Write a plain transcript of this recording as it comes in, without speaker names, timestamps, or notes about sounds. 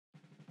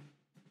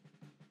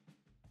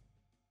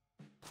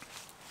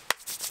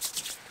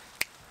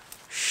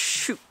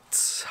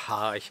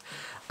Hi,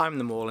 I'm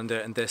the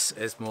Moorlander and this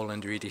is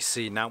Moorlander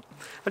EDC. Now,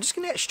 I'm just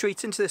going to get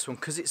straight into this one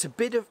because it's a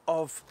bit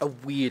of a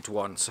weird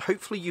one. So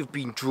hopefully you've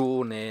been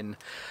drawn in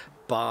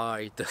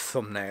by the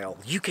thumbnail.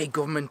 UK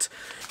government,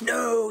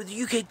 no,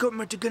 the UK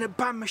government are going to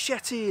ban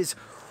machetes.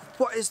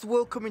 What is the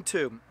world coming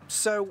to?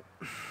 So,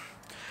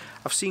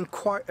 I've seen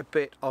quite a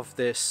bit of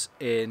this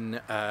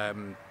in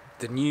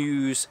the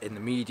news, in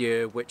the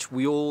media, which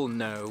we all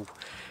know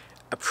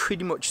are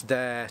pretty much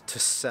there to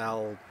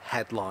sell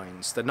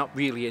headlines. They're not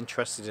really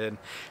interested in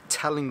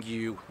telling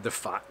you the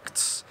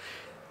facts.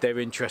 They're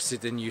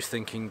interested in you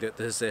thinking that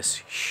there's this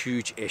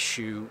huge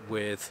issue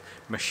with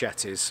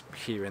machetes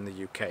here in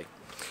the UK.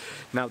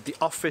 Now, the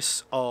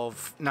Office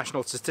of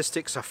National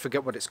Statistics, I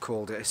forget what it's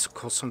called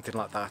something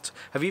like that,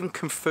 have even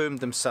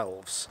confirmed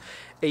themselves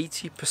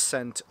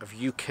 80% of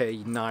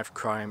UK knife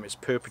crime is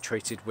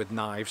perpetrated with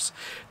knives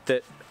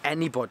that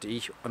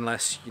anybody,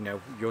 unless you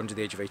know you're under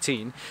the age of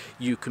 18,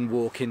 you can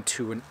walk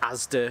into an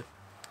Asda,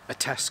 a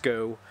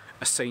Tesco,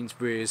 a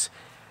Sainsbury's,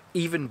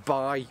 even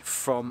buy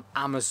from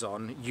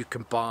Amazon. You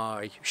can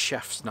buy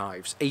chef's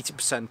knives.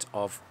 80%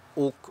 of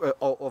all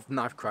of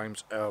knife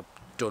crimes are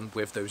done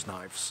with those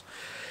knives.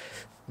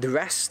 The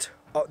rest,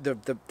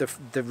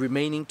 the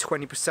remaining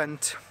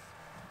 20%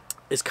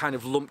 is kind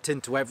of lumped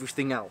into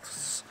everything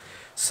else.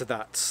 So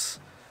that's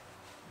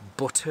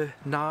butter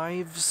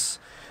knives,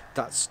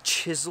 that's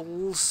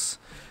chisels,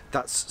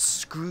 that's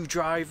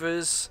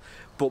screwdrivers,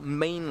 but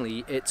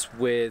mainly it's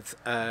with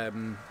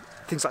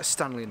things like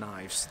Stanley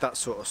knives, that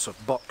sort of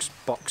stuff,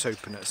 box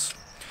openers.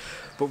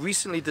 But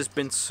recently there's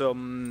been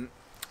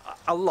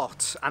a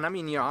lot, and I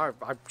mean, you know,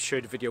 I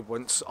showed a video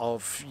once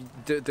of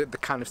the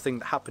kind of thing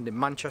that happened in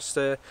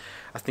Manchester.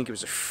 I think it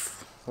was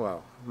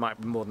well,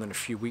 might be more than a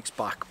few weeks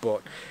back,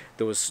 but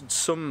there was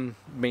some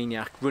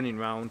maniac running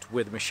around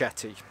with a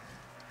machete.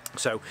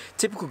 So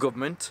typical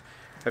government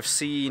have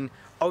seen,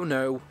 oh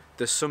no,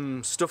 there's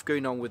some stuff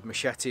going on with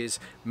machetes,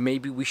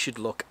 maybe we should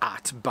look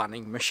at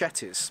banning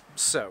machetes.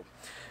 So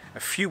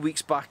a few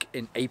weeks back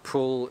in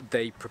April,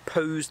 they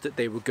proposed that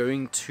they were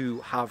going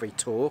to have a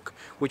talk,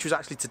 which was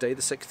actually today,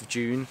 the 6th of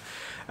June,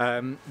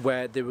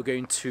 where they were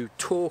going to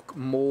talk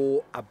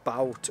more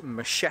about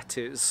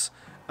machetes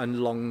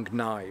and long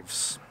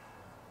knives.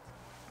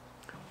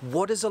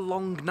 What is a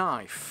long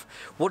knife?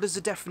 What is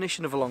the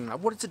definition of a long knife?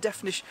 What is the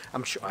definition?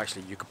 I'm sure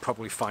actually you could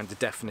probably find the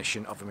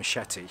definition of a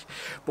machete.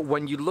 But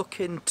when you look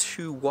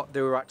into what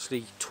they were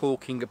actually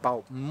talking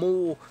about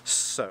more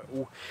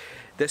so,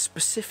 they're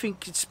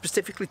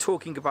specifically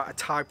talking about a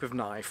type of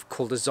knife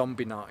called a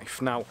zombie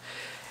knife. Now,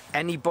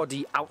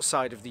 anybody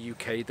outside of the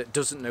UK that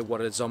doesn't know what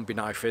a zombie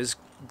knife is,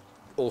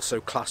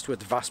 also classed with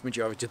the vast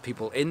majority of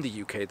people in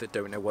the UK that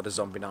don't know what a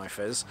zombie knife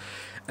is.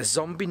 A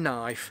zombie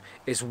knife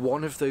is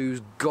one of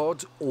those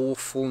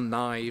god-awful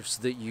knives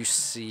that you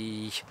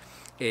see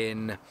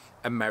in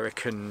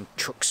American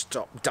truck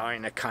stop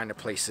diner kind of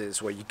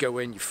places where you go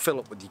in, you fill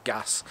up with your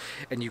gas,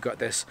 and you've got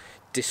this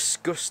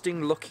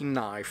disgusting looking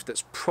knife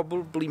that's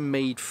probably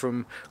made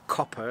from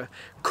copper,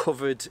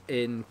 covered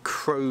in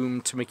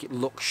chrome to make it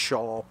look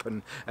sharp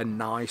and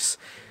nice.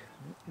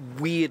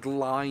 Weird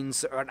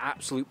lines that are an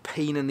absolute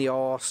pain in the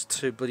arse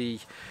to bloody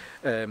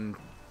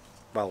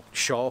well,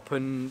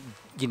 sharpen.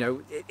 You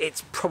know,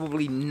 it's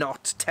probably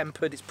not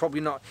tempered, it's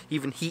probably not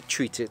even heat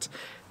treated.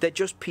 They're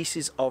just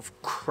pieces of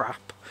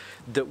crap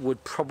that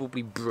would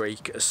probably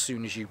break as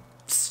soon as you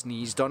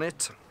sneezed on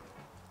it.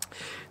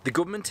 The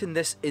government in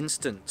this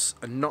instance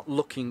are not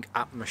looking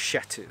at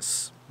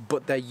machetes,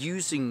 but they're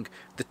using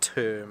the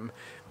term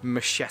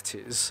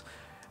machetes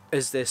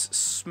as this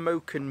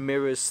smoke and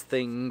mirrors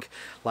thing,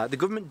 like the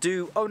government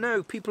do. Oh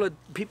no, people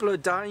are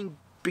dying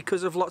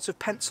because of lots of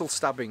pencil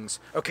stabbings.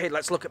 Okay,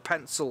 let's look at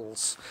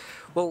pencils.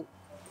 Well,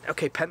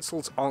 okay,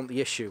 pencils aren't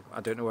the issue. I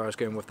don't know where I was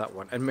going with that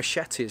one. And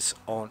machetes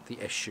aren't the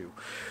issue.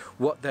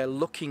 What they're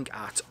looking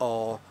at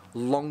are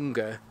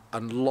longer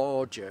and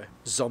larger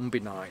zombie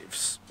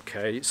knives.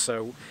 Okay,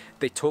 so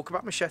they talk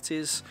about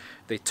machetes,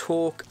 they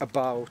talk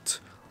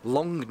about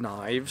long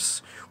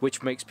knives,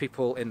 which makes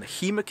people in the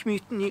HEMA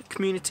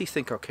community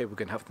think, okay, we're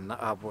going to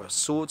have our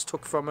swords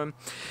took from them.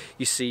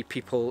 You see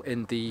people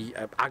in the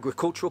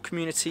agricultural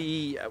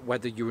community,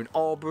 whether you're an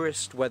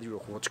arborist, whether you're a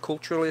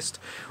horticulturalist,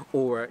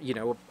 or you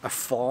know, a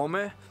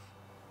farmer,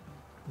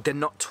 they're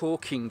not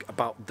talking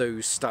about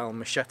those style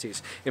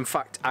machetes. In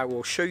fact, I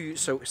will show you.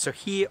 So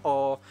here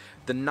are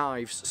the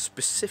knives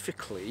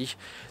specifically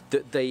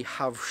that they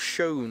have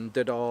shown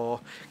that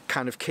are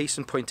kind of case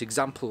in point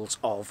examples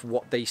of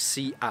what they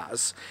see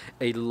as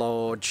a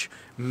large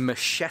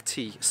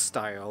machete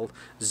style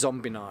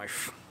zombie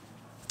knife.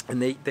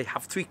 And they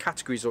have three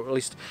categories, or at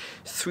least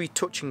three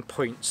touching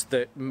points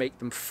that make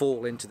them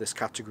fall into this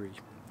category.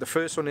 The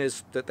first one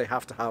is that they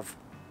have to have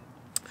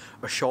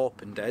a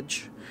sharpened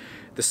edge.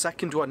 The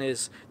second one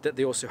is that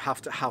they also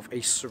have to have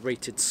a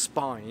serrated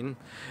spine,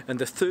 and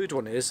the third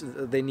one is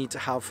that they need to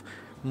have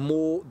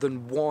more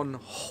than one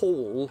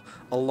hole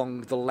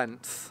along the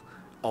length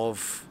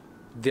of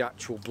the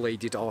actual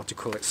bladed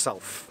article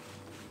itself.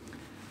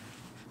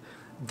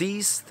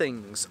 These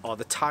things are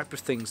the type of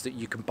things that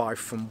you can buy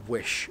from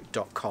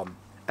wish.com.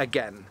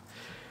 Again,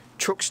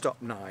 truck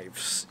stop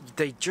knives,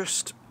 they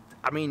just,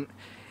 I mean,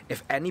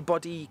 if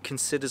anybody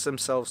considers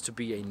themselves to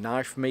be a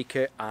knife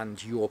maker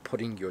and you're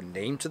putting your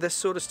name to this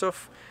sort of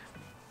stuff,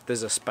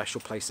 there's a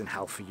special place in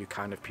hell for you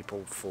kind of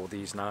people for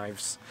these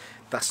knives.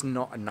 That's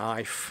not a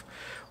knife,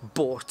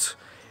 but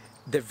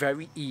they're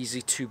very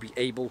easy to be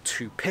able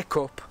to pick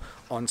up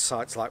on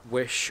sites like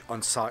Wish,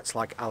 on sites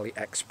like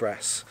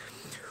AliExpress.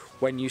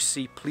 When you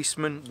see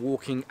policemen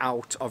walking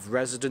out of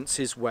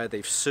residences where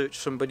they've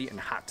searched somebody and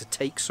had to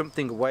take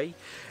something away,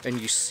 and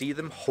you see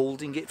them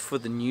holding it for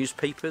the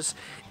newspapers,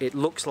 it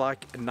looks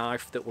like a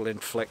knife that will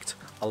inflict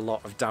a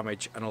lot of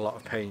damage and a lot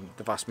of pain.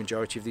 The vast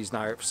majority of these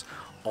knives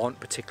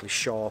aren't particularly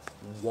sharp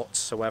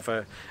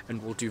whatsoever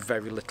and will do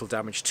very little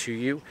damage to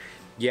you.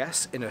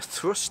 Yes, in a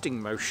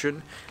thrusting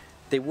motion,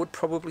 they would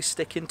probably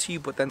stick into you,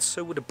 but then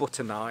so would a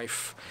butter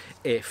knife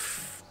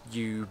if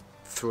you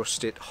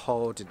thrust it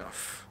hard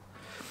enough.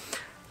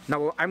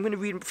 Now, I'm going to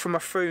read from my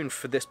phone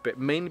for this bit,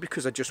 mainly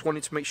because I just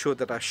wanted to make sure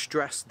that I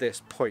stress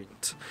this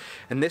point.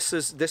 And this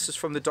is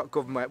from the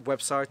 .gov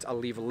website. I'll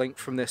leave a link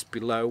from this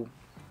below.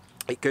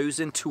 It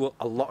goes into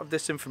a lot of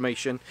this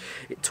information.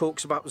 It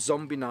talks about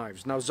zombie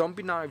knives. Now,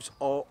 zombie knives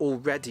are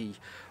already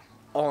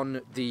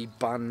on the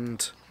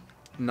banned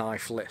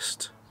knife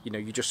list. You know,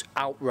 you just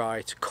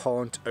outright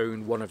can't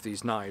own one of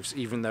these knives,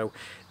 even though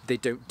they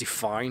don't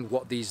define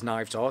what these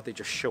knives are. They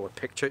just show a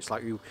picture. It's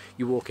like you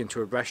walk into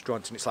a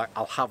restaurant and it's like,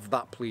 I'll have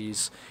that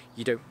please.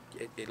 You don't,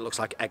 it looks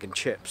like egg and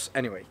chips.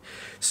 Anyway,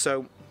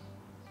 so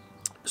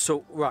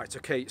right,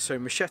 okay, so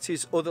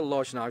machetes, other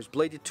large knives,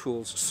 bladed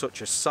tools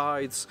such as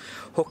scythes,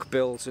 hook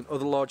bills and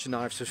other larger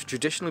knives have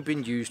traditionally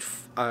been used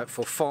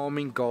for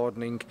farming,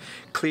 gardening,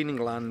 cleaning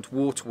land,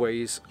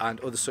 waterways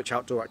and other such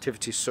outdoor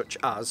activities such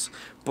as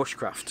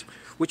bushcraft,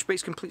 which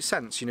makes complete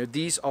sense. You know,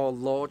 these are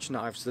large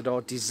knives that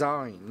are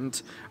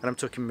designed, and I'm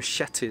talking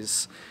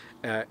machetes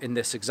in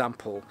this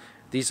example,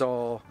 these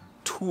are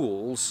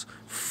tools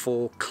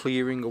for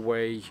clearing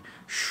away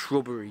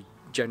shrubbery,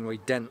 generally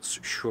dense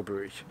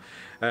shrubbery,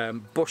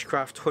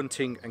 bushcraft,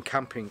 hunting and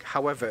camping.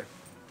 However,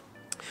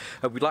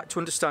 we'd like to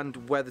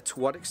understand whether to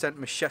what extent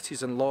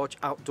machetes and large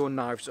outdoor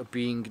knives are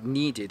being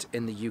needed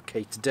in the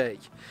UK today.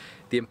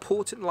 The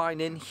important line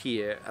in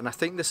here, and I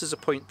think this is a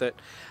point that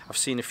I've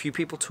seen a few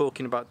people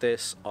talking about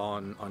this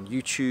on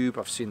YouTube,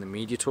 I've seen the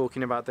media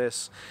talking about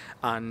this,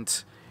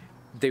 and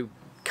they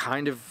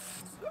kind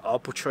of are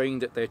portraying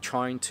that they're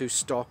trying to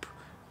stop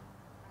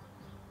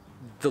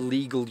the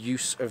legal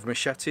use of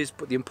machetes,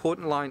 but the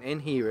important line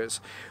in here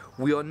is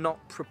we are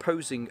not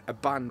proposing a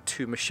ban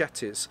to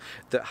machetes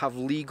that have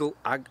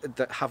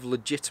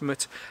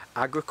legitimate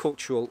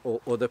agricultural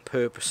or other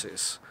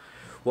purposes.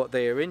 What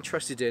they are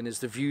interested in is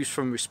the views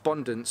from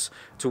respondents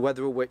to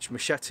whether or which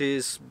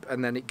machetes,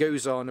 and then it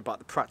goes on about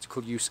the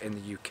practical use in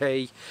the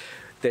UK.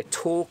 They're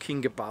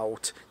talking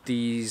about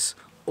these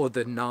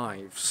other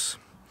knives.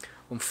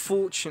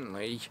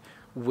 Unfortunately,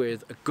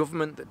 with a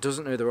government that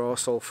doesn't know their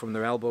arsehole from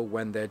their elbow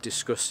when they're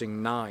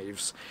discussing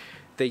knives,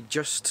 they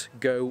just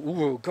go,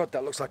 oh god,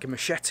 that looks like a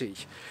machete,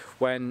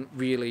 when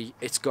really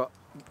it's got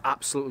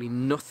absolutely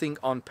nothing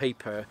on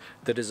paper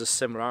that is a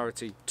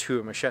similarity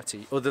to a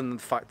machete, other than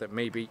the fact that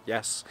maybe,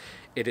 yes,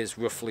 it is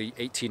roughly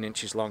 18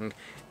 inches long,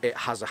 it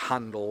has a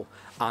handle,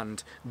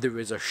 and there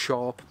is a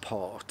sharp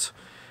part.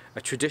 A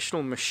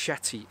traditional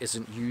machete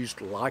isn't used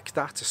like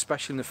that,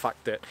 especially in the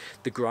fact that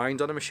the grind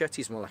on a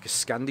machete is more like a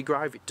Scandi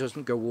grind. It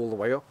doesn't go all the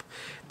way up.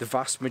 The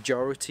vast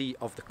majority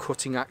of the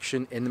cutting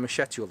action in the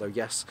machete, although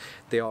yes,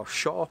 they are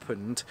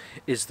sharpened,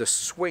 is the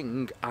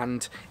swing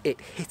and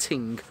it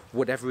hitting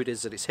whatever it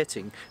is that it's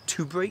hitting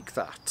to break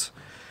that.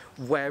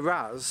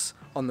 Whereas,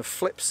 on the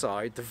flip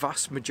side, the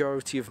vast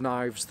majority of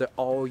knives that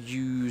are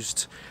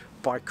used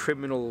by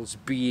criminals,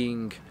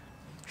 being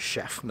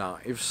chef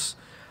knives,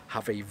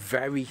 have a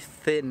very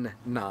thin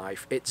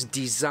knife. It's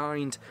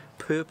designed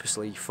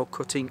purposely for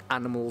cutting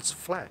animals'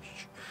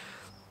 flesh.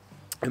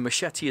 A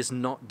machete is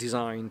not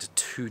designed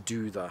to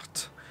do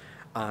that,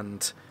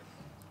 and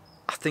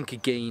I think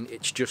again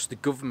it's just the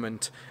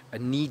government, a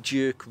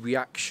knee-jerk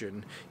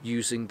reaction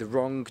using the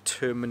wrong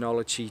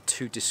terminology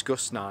to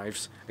discuss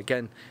knives.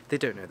 Again, they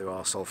don't know their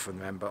arsehole from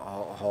the member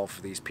or half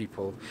of these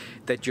people.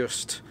 They're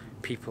just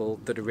people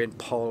that are in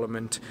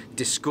Parliament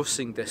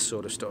discussing this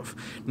sort of stuff,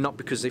 not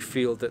because they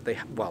feel that they,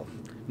 well,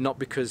 not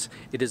because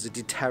it is a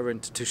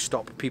deterrent to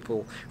stop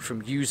people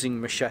from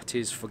using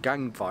machetes for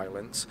gang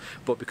violence,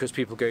 but because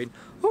people are going,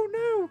 oh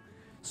no,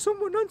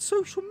 someone on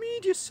social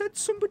media said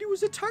somebody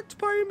was attacked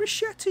by a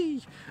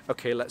machete.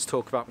 Okay, let's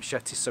talk about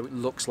machetes so it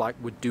looks like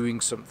we're doing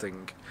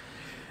something.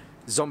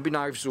 Zombie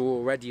knives are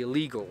already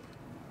illegal.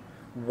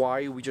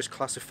 Why are we just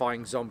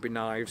classifying zombie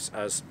knives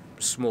as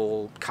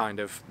small kind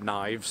of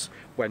knives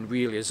when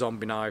really a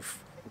zombie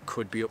knife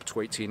could be up to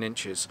 18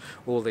 inches?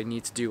 All they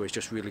need to do is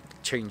just really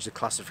change the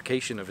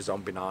classification of a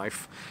zombie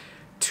knife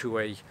to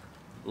a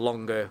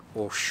longer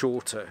or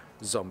shorter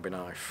zombie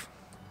knife.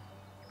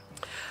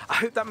 I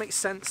hope that makes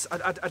sense.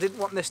 I didn't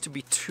want this to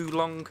be too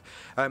long.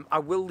 I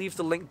will leave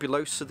the link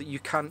below so that you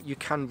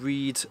can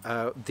read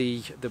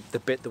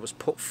the bit that was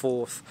put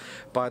forth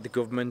by the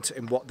government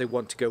and what they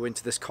want to go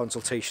into this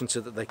consultation so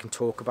that they can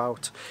talk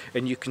about.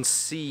 And you can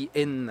see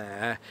in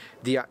there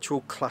the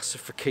actual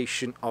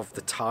classification of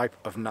the type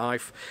of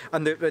knife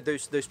and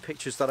those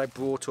pictures that I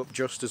brought up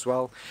just as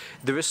well.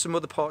 There is some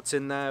other parts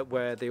in there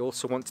where they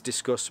also want to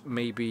discuss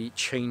maybe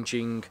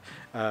changing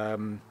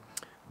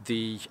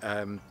the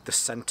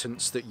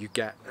sentence that you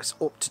get. It's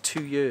up to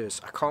 2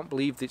 years. I can't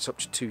believe that it's up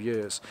to 2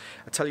 years.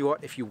 I tell you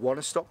what, if you want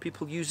to stop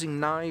people using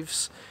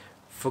knives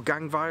for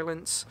gang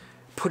violence,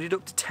 put it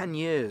up to 10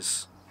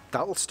 years.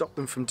 That'll stop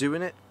them from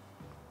doing it.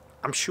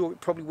 I'm sure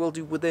it probably will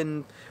do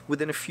within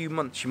a few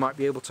months. You might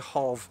be able to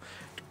halve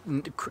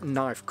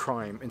knife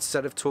crime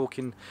instead of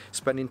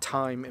spending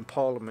time in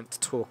Parliament to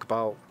talk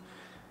about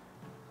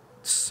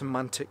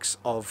semantics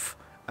of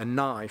a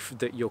knife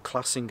that you're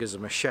classing as a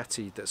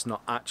machete that's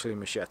not actually a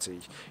machete.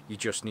 You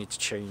just need to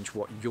change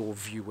what your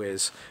view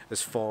is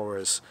as far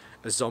as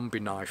a zombie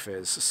knife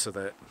is, so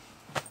that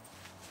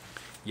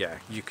yeah,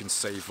 you can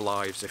save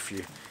lives if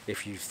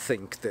you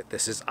think that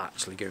this is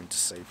actually going to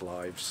save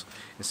lives,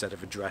 instead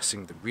of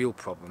addressing the real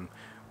problem,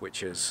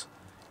 which is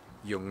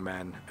young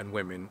men and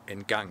women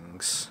in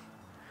gangs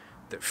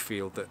that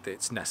feel that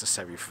it's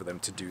necessary for them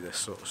to do this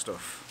sort of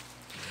stuff.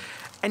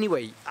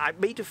 Anyway, I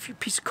made a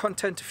piece of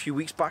content a few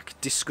weeks back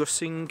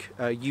discussing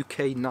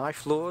UK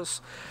knife laws,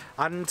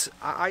 and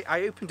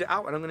I opened it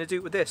out, and I'm going to do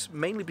it with this,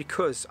 mainly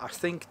because I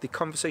think the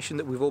conversation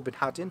that we've all been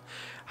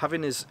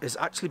having is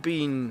actually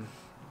been,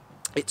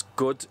 it's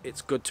good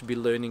to be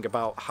learning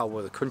about how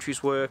other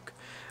countries work,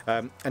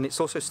 and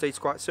it's also stayed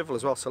quite civil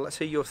as well. So let's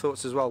hear your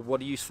thoughts as well. What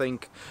do you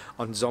think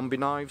on zombie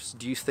knives?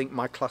 Do you think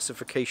my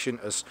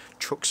classification as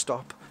truck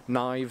stop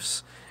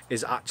knives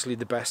is actually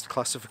the best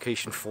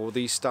classification for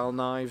these style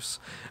knives?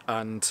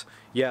 And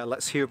yeah,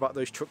 let's hear about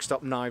those truck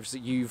stop knives that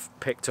you've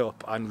picked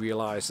up and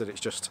realised that it's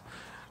just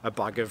a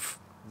bag of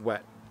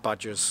wet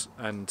badgers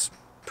and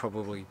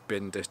probably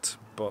binned it.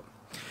 But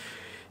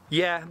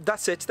yeah,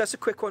 that's it. That's a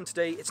quick one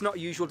today. It's not a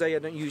usual day. I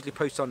don't usually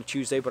post on a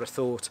Tuesday, but I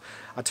thought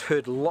I'd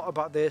heard a lot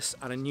about this,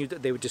 and I knew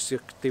that they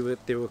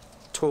were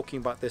talking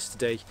about this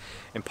today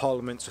in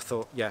Parliament, so I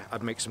thought, yeah,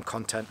 I'd make some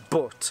content.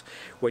 But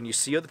when you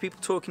see other people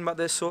talking about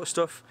this sort of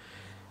stuff,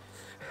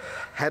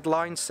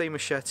 headlines say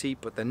machete,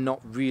 but they're not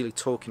really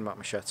talking about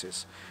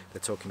machetes. They're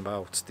talking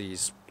about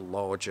these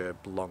larger,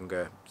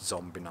 longer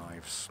zombie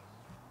knives.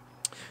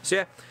 So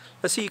yeah,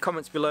 let's see your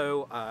comments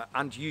below,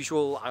 and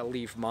usual, I'll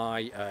leave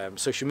my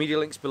social media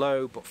links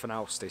below, but for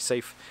now, stay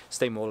safe,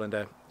 stay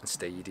Moorlander, and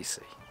stay EDC.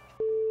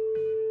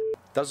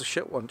 That was a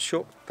short one.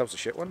 That was a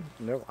shit one?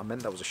 No, I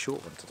meant that was a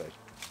short one today.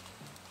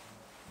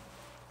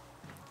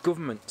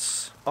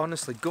 Governments,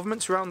 honestly,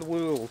 governments around the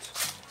world.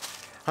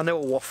 I know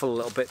I'll waffle a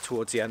little bit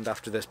towards the end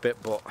after this bit,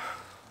 but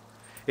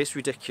it's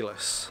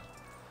ridiculous.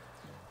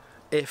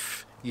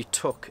 If you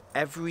took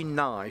every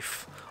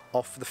knife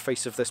off the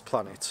face of this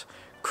planet,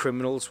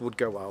 criminals would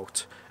go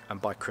out and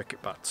buy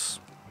cricket bats.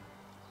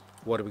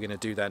 What are we going to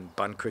do then?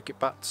 Ban cricket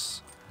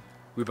bats?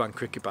 We ban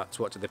cricket bats,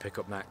 what do they pick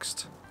up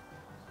next?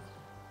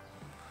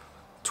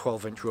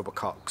 12-inch rubber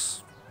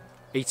cocks.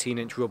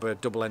 18-inch rubber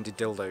double-ended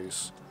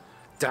dildos.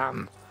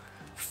 Damn!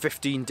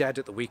 15 dead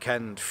at the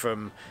weekend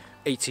from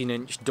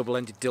 18-inch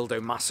double-ended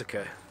dildo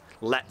massacre.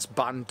 Let's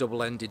ban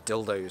double-ended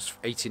dildos.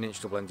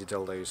 18-inch double-ended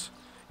dildos.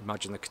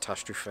 Imagine the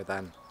catastrophe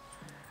then.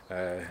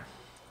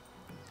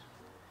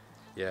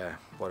 Yeah,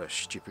 what a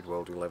stupid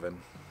world we live in.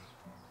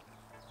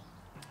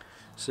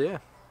 So yeah,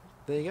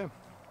 there you go.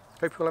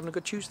 Hope you're all having a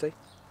good Tuesday.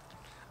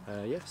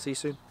 Yeah, see you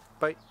soon.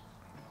 Bye.